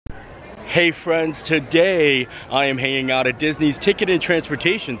Hey friends, today I am hanging out at Disney's Ticket and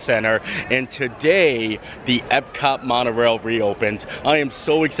Transportation Center, and today the Epcot Monorail reopens. I am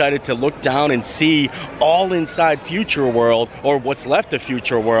so excited to look down and see all inside Future World, or what's left of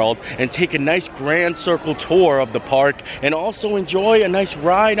Future World, and take a nice grand circle tour of the park and also enjoy a nice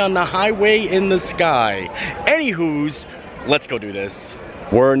ride on the highway in the sky. Anywho's, let's go do this.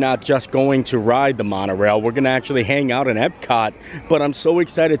 We're not just going to ride the monorail, we're going to actually hang out in Epcot, but I'm so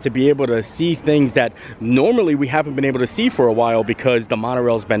excited to be able to see things that normally we haven't been able to see for a while because the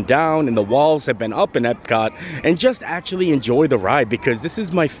monorail's been down and the walls have been up in Epcot, and just actually enjoy the ride because this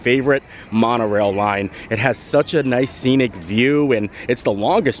is my favorite monorail line. It has such a nice scenic view, and it's the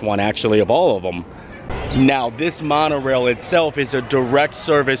longest one actually of all of them. Now, this monorail itself is a direct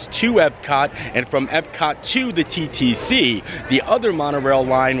service to Epcot, and from Epcot to the TTC. The other monorail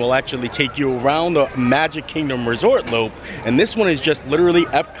line will actually take you around the Magic Kingdom Resort loop, and this one is just literally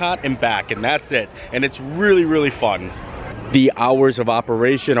Epcot and back, and that's it. And it's really, really fun. The hours of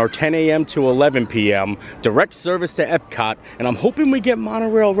operation are 10 a.m. to 11 p.m., direct service to Epcot, and I'm hoping we get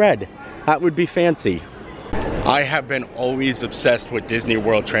monorail red. That would be fancy. I have been always obsessed with Disney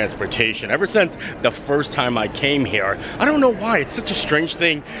World transportation ever since the first time I came here. I don't know why, it's such a strange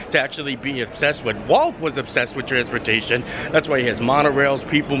thing to actually be obsessed with. Walt was obsessed with transportation. That's why he has monorails,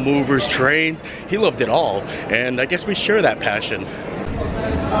 people movers, trains. He loved it all, and I guess we share that passion.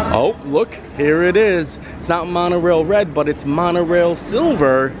 Oh, look, here it is. It's not monorail red, but it's monorail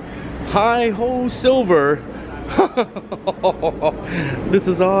silver. Hi-ho silver. This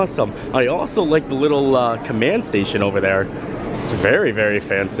is awesome. I also like the little command station over there. It's very, very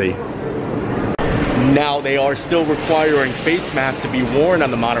fancy. Now they are still requiring face masks to be worn on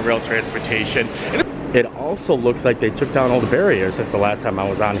the monorail transportation. It also looks like they took down all the barriers since the last time I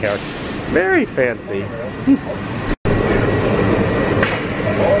was on here. Very fancy.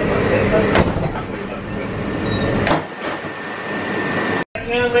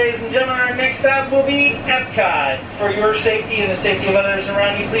 Ladies and gentlemen, our next stop will be Epcot. For your safety and the safety of others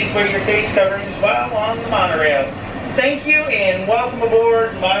around you, please wear your face coverings while on the monorail. Thank you and welcome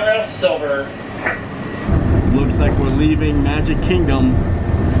aboard Monorail Silver. Looks like we're leaving Magic Kingdom.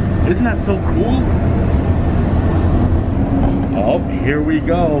 Isn't that so cool? Oh, here we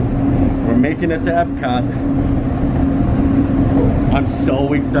go. We're making it to Epcot. I'm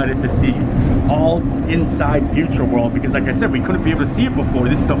so excited to see all inside Future World because, like I said, we couldn't be able to see it before.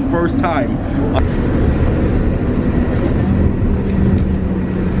 This is the first time.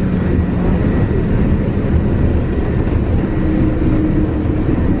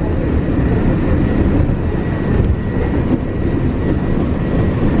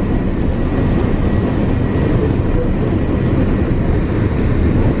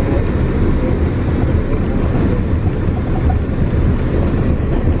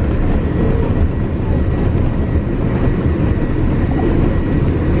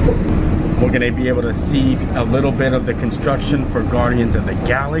 We're gonna be able to see a little bit of the construction for Guardians of the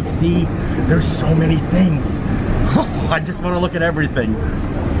Galaxy. There's so many things. I just want to look at everything.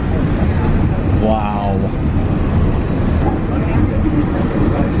 Wow.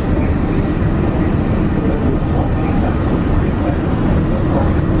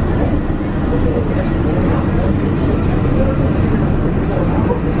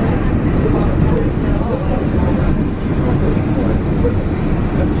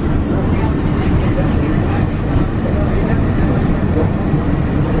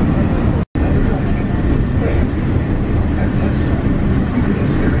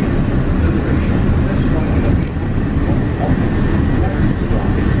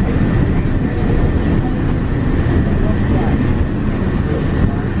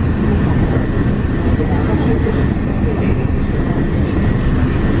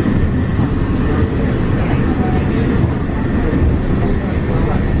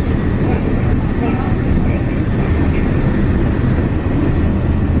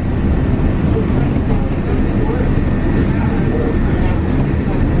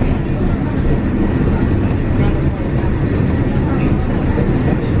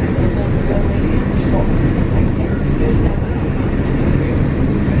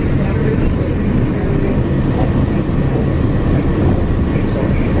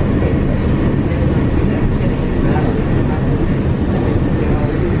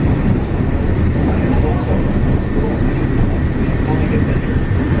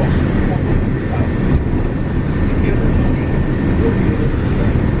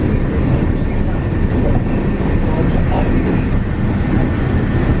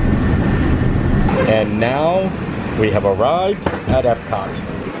 And now we have arrived at Epcot.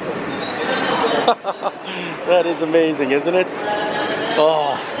 That is amazing, isn't it?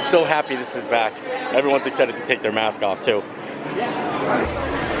 Oh, so happy this is back. Everyone's excited to take their mask off too.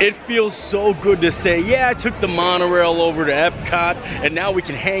 It feels so good to say, yeah, I took the monorail over to Epcot and now we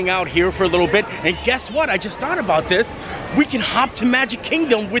can hang out here for a little bit. And guess what? I just thought about this. We can hop to Magic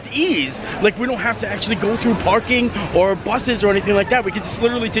Kingdom with ease. Like, we don't have to actually go through parking or buses or anything like that. We can just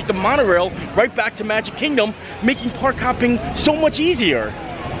literally take the monorail right back to Magic Kingdom, making park hopping so much easier.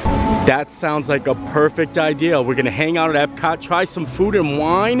 That sounds like a perfect idea. We're gonna hang out at Epcot, try some food and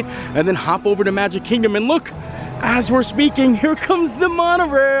wine, and then hop over to Magic Kingdom. And look, as we're speaking, here comes the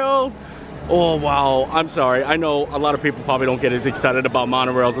monorail. Oh, wow, I'm sorry. I know a lot of people probably don't get as excited about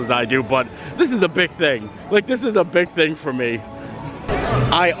monorails as I do, but this is a big thing. Like, this is a big thing for me.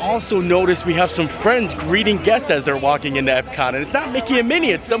 I also noticed we have some friends greeting guests as they're walking into Epcot, and it's not Mickey and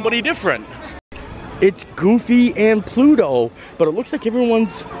Minnie, it's somebody different. It's Goofy and Pluto, but it looks like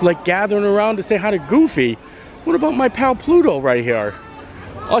everyone's like gathering around to say hi to Goofy. What about my pal Pluto right here?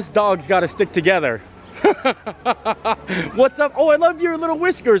 Us dogs gotta stick together. What's up? Oh, I love your little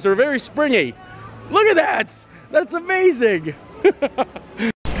whiskers. They're very springy. Look at that. That's amazing.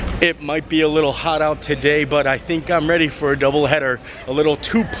 It might be a little hot out today, but I think I'm ready for a double header. A little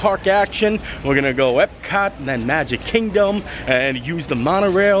two-park action. We're gonna go Epcot and then Magic Kingdom and use the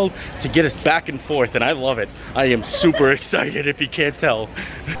monorail to get us back and forth, and I love it. I am super excited if you can't tell.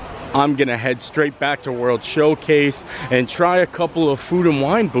 I'm gonna head straight back to World Showcase and try a couple of food and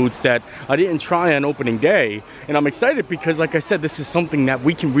wine booths that I didn't try on opening day. And I'm excited because, like I said, this is something that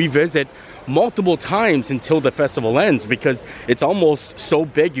we can revisit multiple times until the festival ends, because it's almost so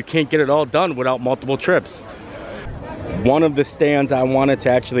big you can't get it all done without multiple trips. One of the stands I wanted to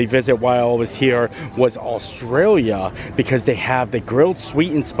actually visit while I was here was Australia, because they have the grilled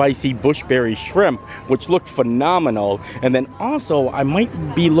sweet and spicy bushberry shrimp, which looked phenomenal. And then also I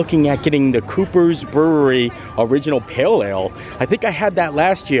might be looking at getting the Cooper's Brewery original pale ale. I think I had that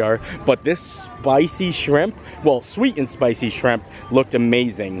last year, but this spicy shrimp, well, sweet and spicy shrimp, looked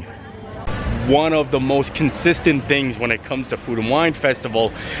amazing. One of the most consistent things when it comes to Food and Wine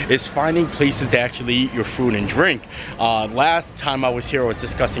Festival is finding places to actually eat your food and drink. Last time I was here, I was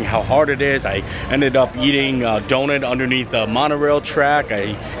discussing how hard it is. I ended up eating a donut underneath the monorail track.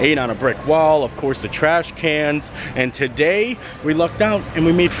 I ate on a brick wall, of course, the trash cans. And today we lucked out and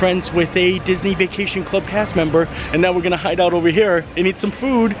we made friends with a Disney Vacation Club cast member. And now we're gonna hide out over here and eat some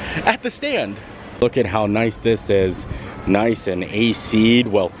food at the stand. Look at how nice this is. Nice and AC'd,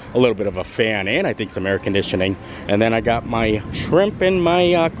 well, a little bit of a fan and I think some air conditioning. And then I got my shrimp and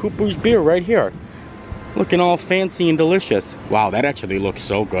my Cooper's beer right here. Looking all fancy and delicious. Wow, that actually looks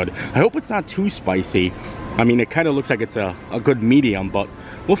so good. I hope it's not too spicy. I mean, it kind of looks like it's a good medium, but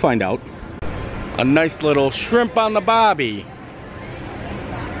we'll find out. A nice little shrimp on the bobby.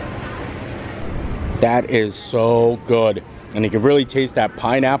 That is so good. And you can really taste that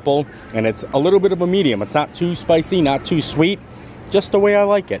pineapple, and it's a little bit of a medium. It's not too spicy, not too sweet, just the way I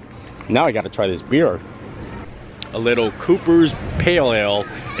like it. Now I gotta try this beer. A little Cooper's Pale Ale,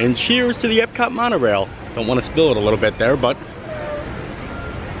 and cheers to the Epcot Monorail. Don't want to spill it a little bit there, but...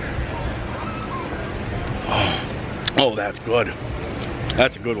 Oh, that's good.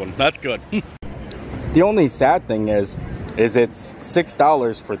 That's a good one, that's good. The only sad thing is it's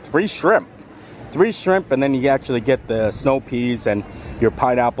 $6 for 3 shrimp. 3 shrimp, and then you actually get the snow peas and your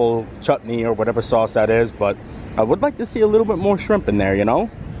pineapple chutney or whatever sauce that is, but I would like to see a little bit more shrimp in there, you know?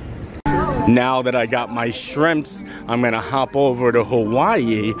 Now that I got my shrimps, I'm gonna hop over to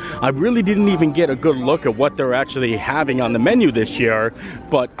Hawaii. I really didn't even get a good look at what they're actually having on the menu this year,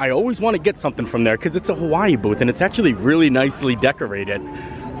 but I always want to get something from there because it's a Hawaii booth and it's actually really nicely decorated.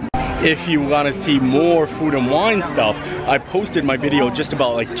 If you want to see more food and wine stuff, I posted my video just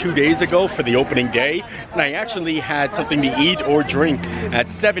about like 2 days ago for the opening day, and I actually had something to eat or drink at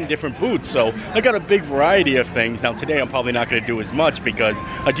 7 different booths, so I got a big variety of things. Now today I'm probably not going to do as much because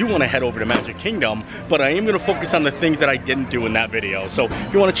I do want to head over to Magic Kingdom, but I am going to focus on the things that I didn't do in that video. So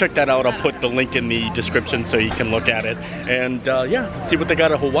if you want to check that out, I'll put the link in the description so you can look at it, and yeah, see what they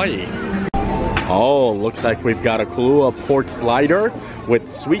got at Hawaii. Oh, looks like we've got a Kahlua pork slider with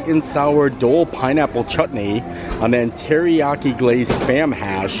sweet and sour Dole pineapple chutney, and then teriyaki glazed spam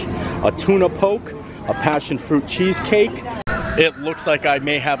hash, a tuna poke, a passion fruit cheesecake. It looks like I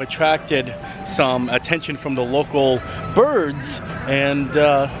may have attracted some attention from the local birds, and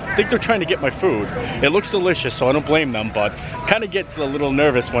I think they're trying to get my food. It looks delicious, so I don't blame them, but kind of gets a little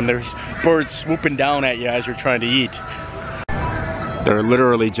nervous when there's birds swooping down at you as you're trying to eat. They're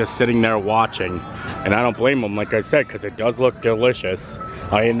literally just sitting there watching, and I don't blame them, like I said, because it does look delicious.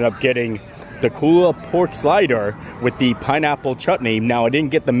 I ended up getting the Kula pork slider with the pineapple chutney. Now, I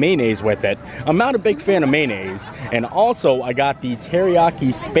didn't get the mayonnaise with it. I'm not a big fan of mayonnaise. And also, I got the teriyaki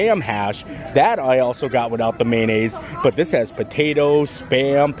Spam hash. That I also got without the mayonnaise. But this has potatoes,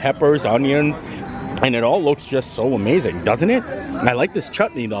 Spam, peppers, onions. And it all looks just so amazing, doesn't it? I like this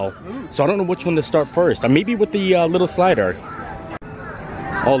chutney though. So I don't know which one to start first. Maybe with the little slider.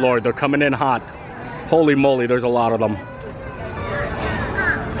 Oh Lord, they're coming in hot. Holy moly, there's a lot of them.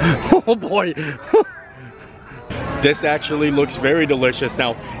 Oh boy. This actually looks very delicious.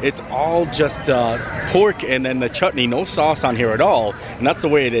 Now, it's all just pork and then the chutney, no sauce on here at all. And that's the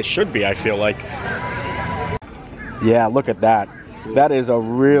way it should be, I feel like. Yeah, look at that. That is a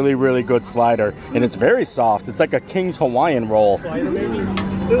really, really good slider. And it's very soft. It's like a King's Hawaiian roll.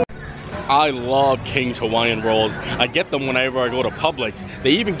 I love King's Hawaiian rolls. I get them whenever I go to Publix.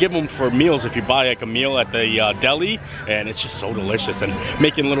 They even give them for meals if you buy like a meal at the deli, and it's just so delicious. And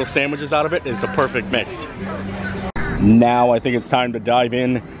making little sandwiches out of it is the perfect mix. Now I think it's time to dive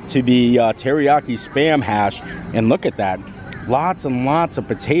in to the teriyaki Spam hash, and look at that. Lots and lots of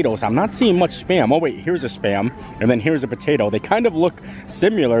potatoes. I'm not seeing much Spam. Oh wait, here's a Spam, and then here's a potato. They kind of look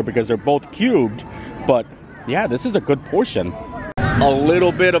similar because they're both cubed, but yeah, this is a good portion. A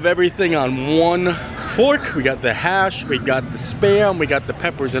little bit of everything on one fork. We got the hash, we got the Spam, we got the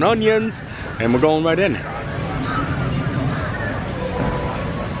peppers and onions, and we're going right in.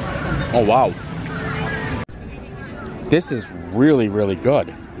 Oh wow. This is really, really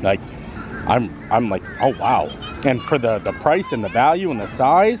good. Like, I'm like, oh wow. And for the price and the value and the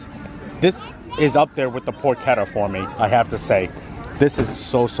size, this is up there with the porchetta for me, I have to say. This is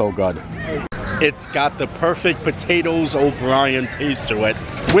so, so good. It's got the perfect potatoes O'Brien taste to it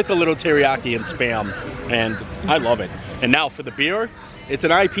with a little teriyaki and Spam, and I love it. And now for the beer, it's an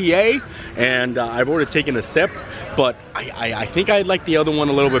IPA, and I've already taken a sip, but I think I like the other one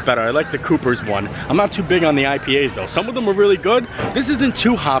a little bit better. I like the Cooper's one. I'm not too big on the IPAs though. Some of them are really good. This isn't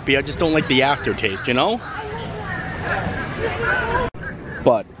too hoppy, I just don't like the aftertaste, you know?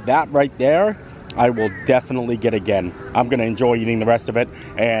 But that right there, I will definitely get again. I'm gonna enjoy eating the rest of it,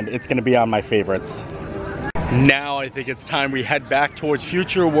 and it's gonna be on my favorites. Now I think it's time we head back towards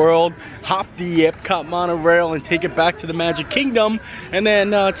Future World, hop the Epcot Monorail and take it back to the Magic Kingdom, and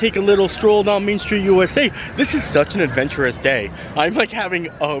then take a little stroll down Main Street USA. This is such an adventurous day. I'm like having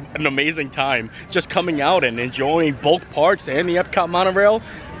an amazing time just coming out and enjoying both parks and the Epcot Monorail.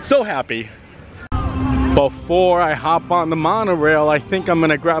 So happy. Before I hop on the monorail, I think I'm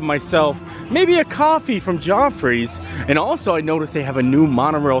gonna grab myself maybe a coffee from Joffrey's. And also I noticed they have a new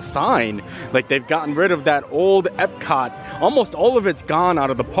monorail sign. Like they've gotten rid of that old Epcot. Almost all of it's gone out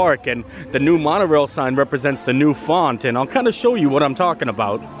of the park, and the new monorail sign represents the new font, and I'll kind of show you what I'm talking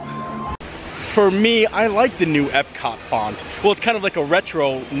about. For me, I like the new Epcot font. Well, it's kind of like a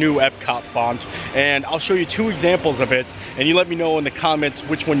retro new Epcot font, and I'll show you two examples of it, and you let me know in the comments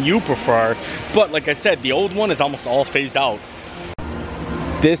which one you prefer. But like I said, the old one is almost all phased out.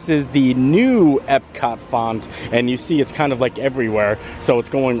 This is the new Epcot font, and you see it's kind of like everywhere, so it's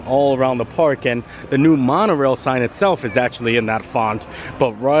going all around the park, and the new monorail sign itself is actually in that font.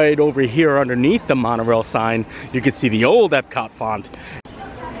 But right over here underneath the monorail sign, you can see the old Epcot font.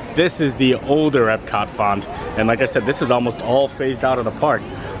 This is the older Epcot font, and like I said, this is almost all phased out of the park.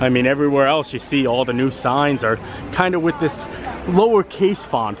 I mean, everywhere else you see all the new signs are kind of with this lowercase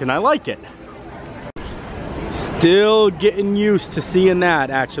font, and I like it. Still getting used to seeing that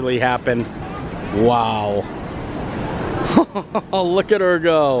actually happen. Wow. Look at her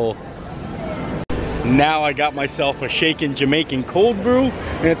go. Now I got myself a shaken Jamaican cold brew,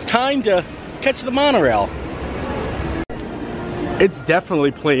 and it's time to catch the monorail. It's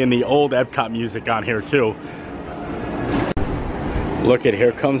definitely playing the old Epcot music on here too. Look at,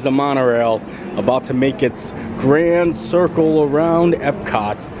 here comes the monorail, about to make its grand circle around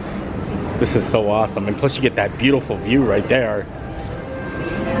Epcot. This is so awesome, and plus you get that beautiful view right there.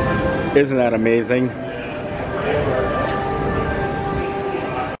 Isn't that amazing?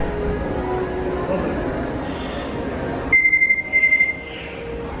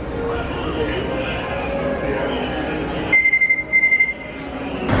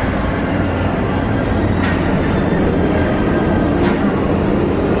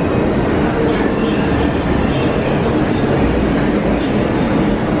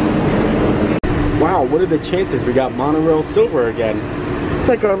 What are the chances we got monorail silver again? It's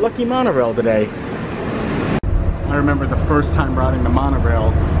like our lucky monorail today. I remember the first time riding the monorail,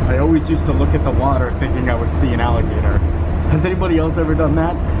 I always used to look at the water thinking I would see an alligator. Has anybody else ever done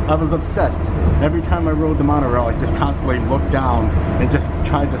that? I was obsessed. Every time I rode the monorail, I just constantly looked down and just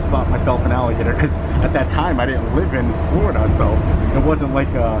tried to spot myself an alligator, because at that time I didn't live in Florida, so it wasn't like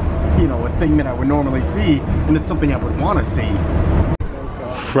a, you know, a thing that I would normally see, and it's something I would want to see.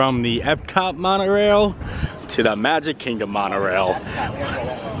 From the Epcot Monorail to the Magic Kingdom Monorail.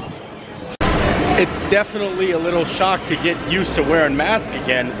 It's definitely a little shock to get used to wearing masks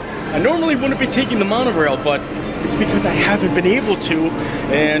again. I normally wouldn't be taking the monorail, but it's because I haven't been able to,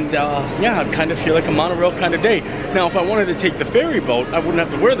 and yeah, I kind of feel like a monorail kind of day. Now, if I wanted to take the ferry boat, I wouldn't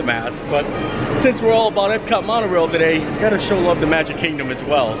have to wear the mask, but since we're all about Epcot Monorail today, I gotta show love to Magic Kingdom as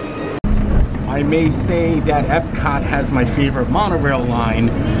well. I may say that Epcot has my favorite monorail line,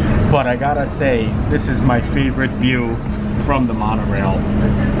 but I gotta say, this is my favorite view from the monorail.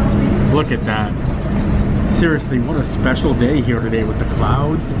 Look at that. Seriously, what a special day here today with the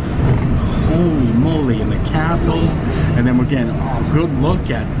clouds. Holy moly, in the castle. And then we're getting a good look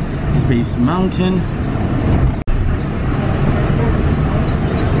at Space Mountain.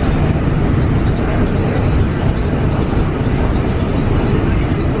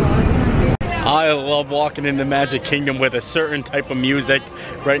 I love walking into Magic Kingdom with a certain type of music.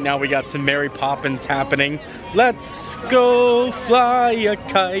 Right now we got some Mary Poppins happening. Let's go fly a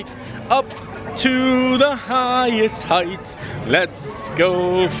kite up to the highest heights. Let's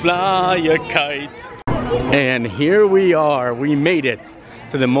go fly a kite. And here we are. We made it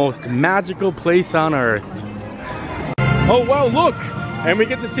to the most magical place on earth. Oh wow, look! And we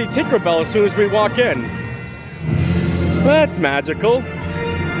get to see Tinkerbell as soon as we walk in. That's magical.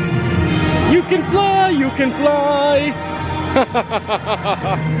 You can fly, you can fly.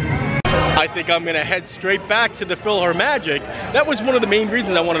 I think I'm gonna head straight back to the PhilharMagic. That was one of the main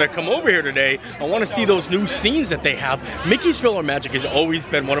reasons I wanted to come over here today. I want to see those new scenes that they have. Mickey's PhilharMagic has always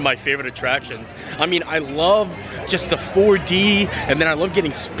been one of my favorite attractions. I mean, I love just the 4D, and then I love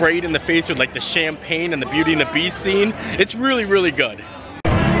getting sprayed in the face with like the champagne and the Beauty and the Beast scene. It's really, really good.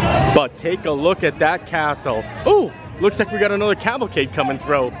 But take a look at that castle. Ooh, looks like we got another cavalcade coming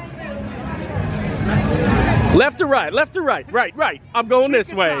through. Left to right, left to right, right, right. I'm going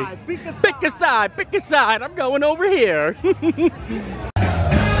this way. Pick a side, pick a side. I'm going over here.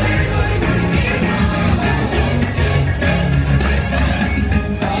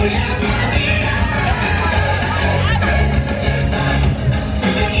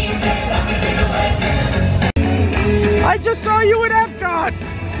 I just saw you at Epcot.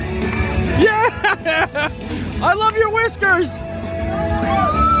 Yeah, I love your whiskers.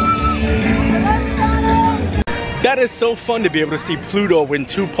 That is so fun to be able to see Pluto in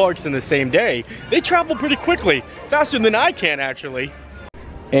 2 parks in the same day. They travel pretty quickly, faster than I can actually.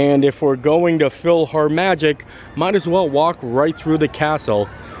 And if we're going to PhilharMagic, might as well walk right through the castle.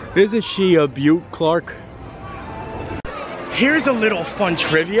 Isn't she a beaut, Clark? Here's a little fun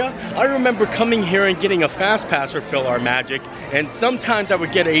trivia. I remember coming here and getting a fast pass for PhilharMagic, and sometimes I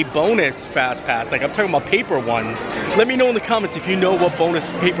would get a bonus fast pass, like I'm talking about paper ones. Let me know in the comments if you know what bonus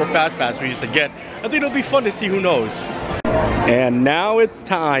paper fast pass we used to get. I think it'll be fun to see who knows. And now it's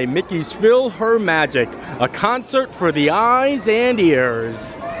time, Mickey's PhilharMagic, a concert for the eyes and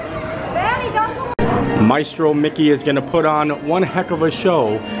ears. Maestro Mickey is gonna put on one heck of a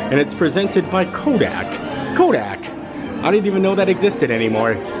show, and it's presented by Kodak. Kodak. I didn't even know that existed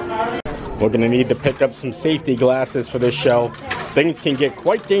anymore. We're gonna need to pick up some safety glasses for this show. Things can get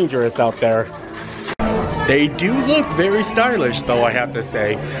quite dangerous out there. They do look very stylish though, I have to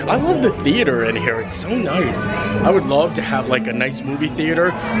say. I love the theater in here, it's so nice. I would love to have like a nice movie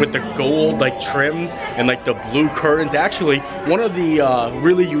theater with the gold like trim and like the blue curtains. Actually, one of the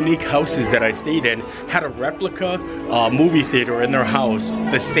really unique houses that I stayed in had a replica movie theater in their house,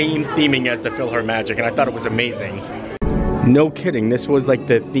 the same theming as the PhilharMagic, and I thought it was amazing. No kidding, this was like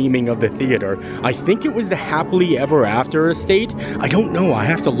the theming of the theater. I think it was the Happily Ever After estate. I don't know, I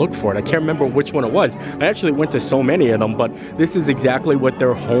have to look for it. I can't remember which one it was. I actually went to so many of them, but this is exactly what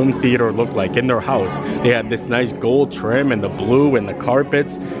their home theater looked like in their house. They had this nice gold trim and the blue and the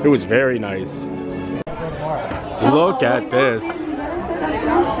carpets. It was very nice. Look at this.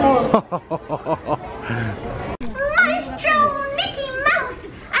 Maestro Mickey Mouse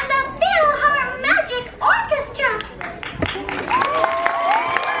and the PhilharMagic Orchestra.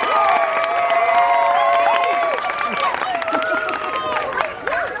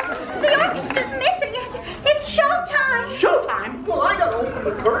 The orchestra's missing it. It's showtime. Showtime? Well, I gotta open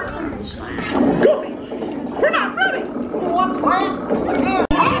the curtains. Goody! We're not ready. What's that?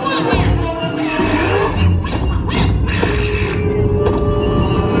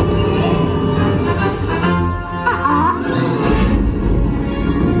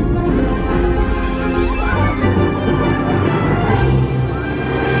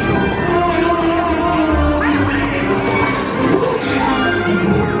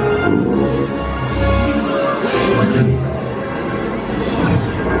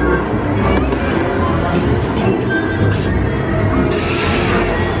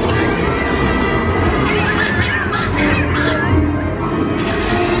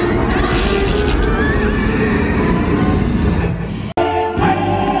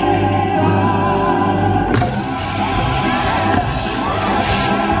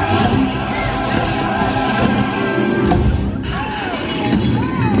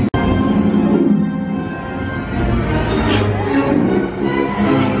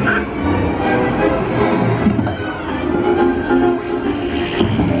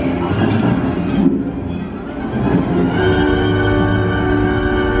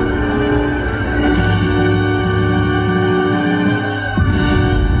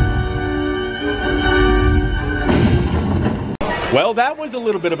 that was a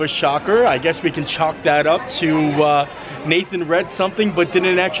little bit of a shocker. I guess we can chalk that up to Nathan read something but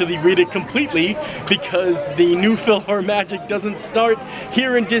didn't actually read it completely, because the new PhilharMagic doesn't start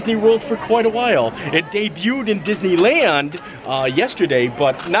here in Disney World for quite a while. It debuted in Disneyland yesterday,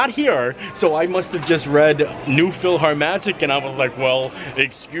 but not here. So I must have just read new PhilharMagic and I was like, well,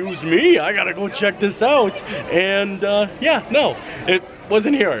 excuse me, I gotta go check this out. And yeah, no, it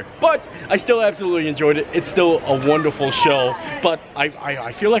wasn't here. But I still absolutely enjoyed it. It's still a wonderful show. But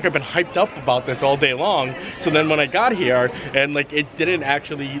I feel like I've been hyped up about this all day long. So then when I got here and like it didn't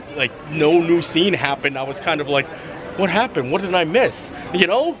actually, like no new scene happened, I was kind of like, what happened? What did I miss? You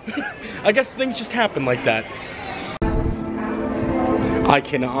know? I guess things just happen like that. I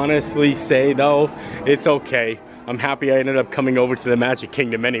can honestly say though, it's okay. I'm happy I ended up coming over to the Magic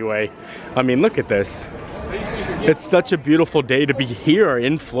Kingdom anyway. I mean, look at this. It's such a beautiful day to be here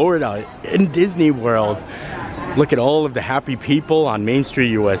in Florida, in Disney World. Look at all of the happy people on Main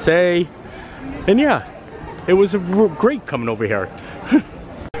Street, USA. And yeah, it was great coming over here.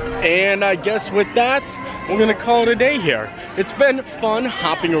 And I guess with that, we're gonna call it a day here. It's been fun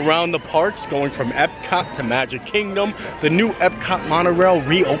hopping around the parks, going from Epcot to Magic Kingdom. The new Epcot Monorail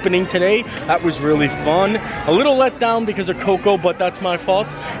reopening today. That was really fun. A little let down because of Coco, but that's my fault.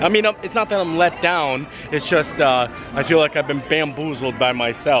 I mean, it's not that I'm let down. It's just I feel like I've been bamboozled by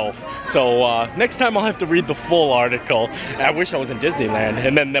myself. So next time I'll have to read the full article. I wish I was in Disneyland,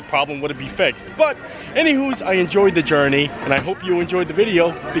 and then that problem would be fixed. But anywho's, I enjoyed the journey, and I hope you enjoyed the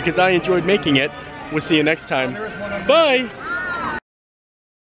video because I enjoyed making it. We'll see you next time. Bye!